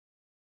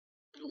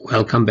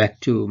Welcome back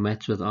to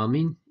Maths with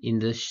Armin. In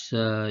this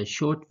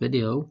short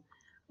video,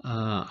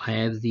 I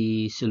have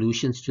the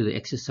solutions to the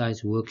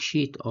exercise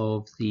worksheet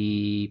of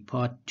the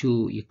Part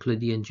 2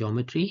 Euclidean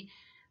geometry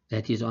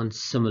that is on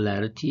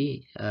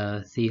similarity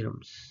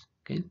theorems.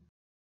 Okay.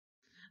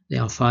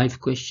 There are 5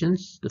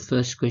 questions. The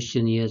first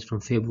question here is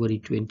from February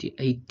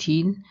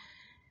 2018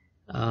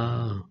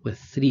 with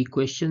 3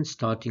 questions,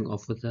 starting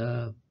off with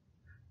a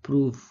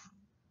proof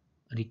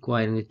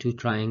requiring the two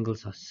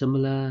triangles are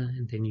similar,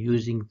 and then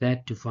using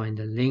that to find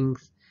the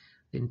length,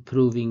 then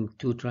proving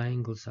two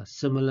triangles are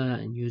similar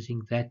and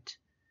using that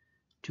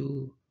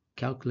to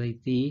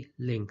calculate the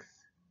length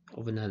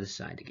of another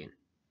side again.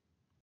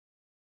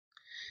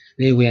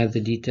 There we have the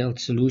detailed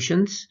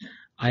solutions.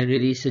 I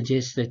really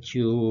suggest that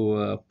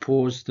you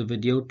pause the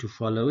video to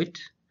follow it.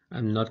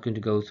 I'm not going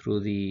to go through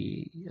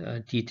the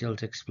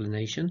detailed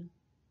explanation.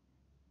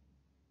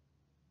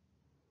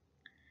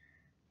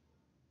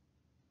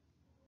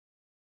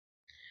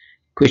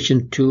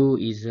 Question 2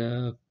 is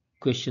a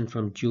question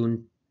from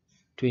June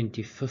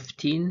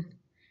 2015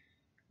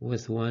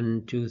 with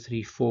 1, 2,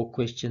 3, 4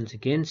 questions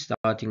again,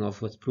 starting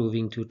off with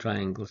proving two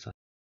triangles are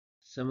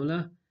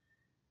similar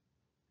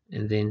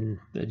and then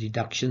the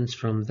deductions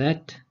from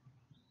that.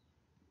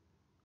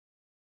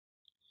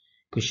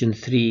 Question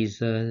 3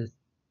 is a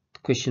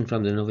question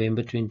from the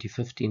November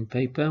 2015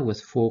 paper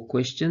with 4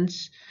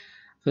 questions.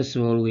 First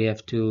of all, we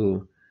have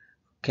to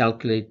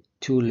calculate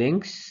two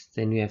lengths,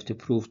 then we have to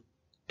prove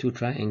two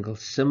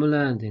triangles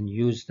similar and then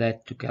use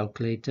that to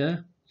calculate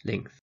a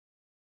length.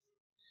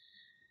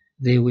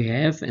 There we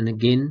have, and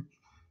again,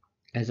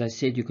 as I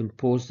said, you can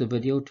pause the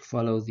video to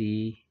follow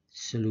the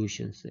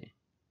solutions there.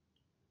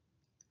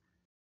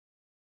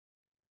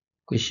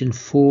 Question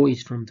 4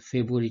 is from the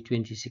February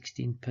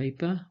 2016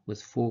 paper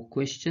with 4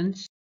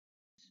 questions.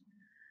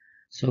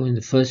 So in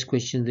the first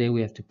question there,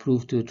 we have to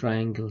prove two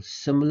triangles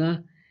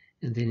similar,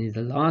 and then in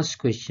the last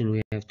question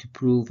we have to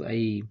prove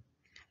a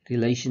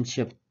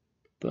relationship,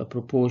 a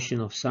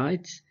proportion of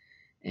sides,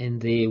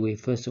 and there we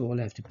first of all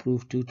have to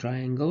prove two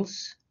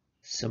triangles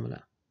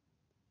similar.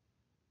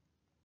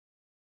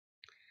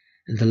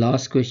 And the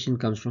last question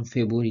comes from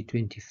February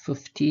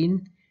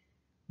 2015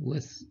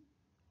 with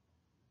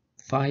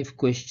 5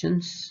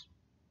 questions.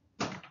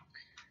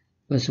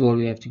 First of all,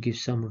 we have to give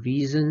some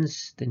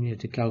reasons, then we have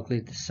to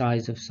calculate the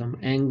size of some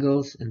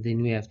angles, and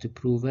then we have to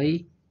prove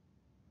a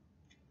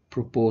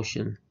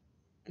proportion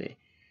there.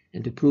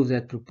 And to prove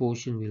that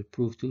proportion, we'll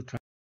prove two triangles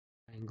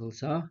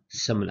are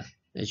similar,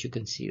 as you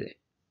can see there.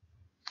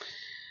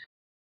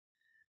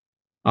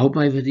 I hope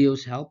my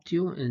videos helped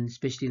you, and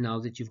especially now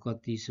that you've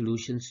got the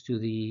solutions to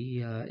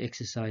the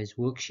exercise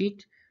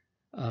worksheet.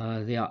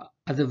 There are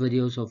other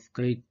videos of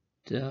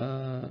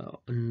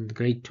on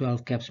grade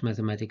 12 CAPS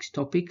mathematics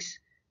topics.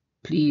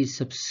 Please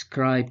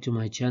subscribe to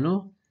my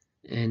channel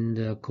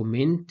and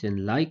comment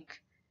and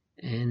like,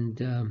 and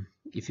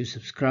if you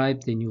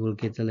subscribe, then you will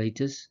get the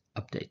latest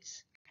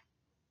updates.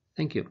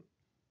 Thank you.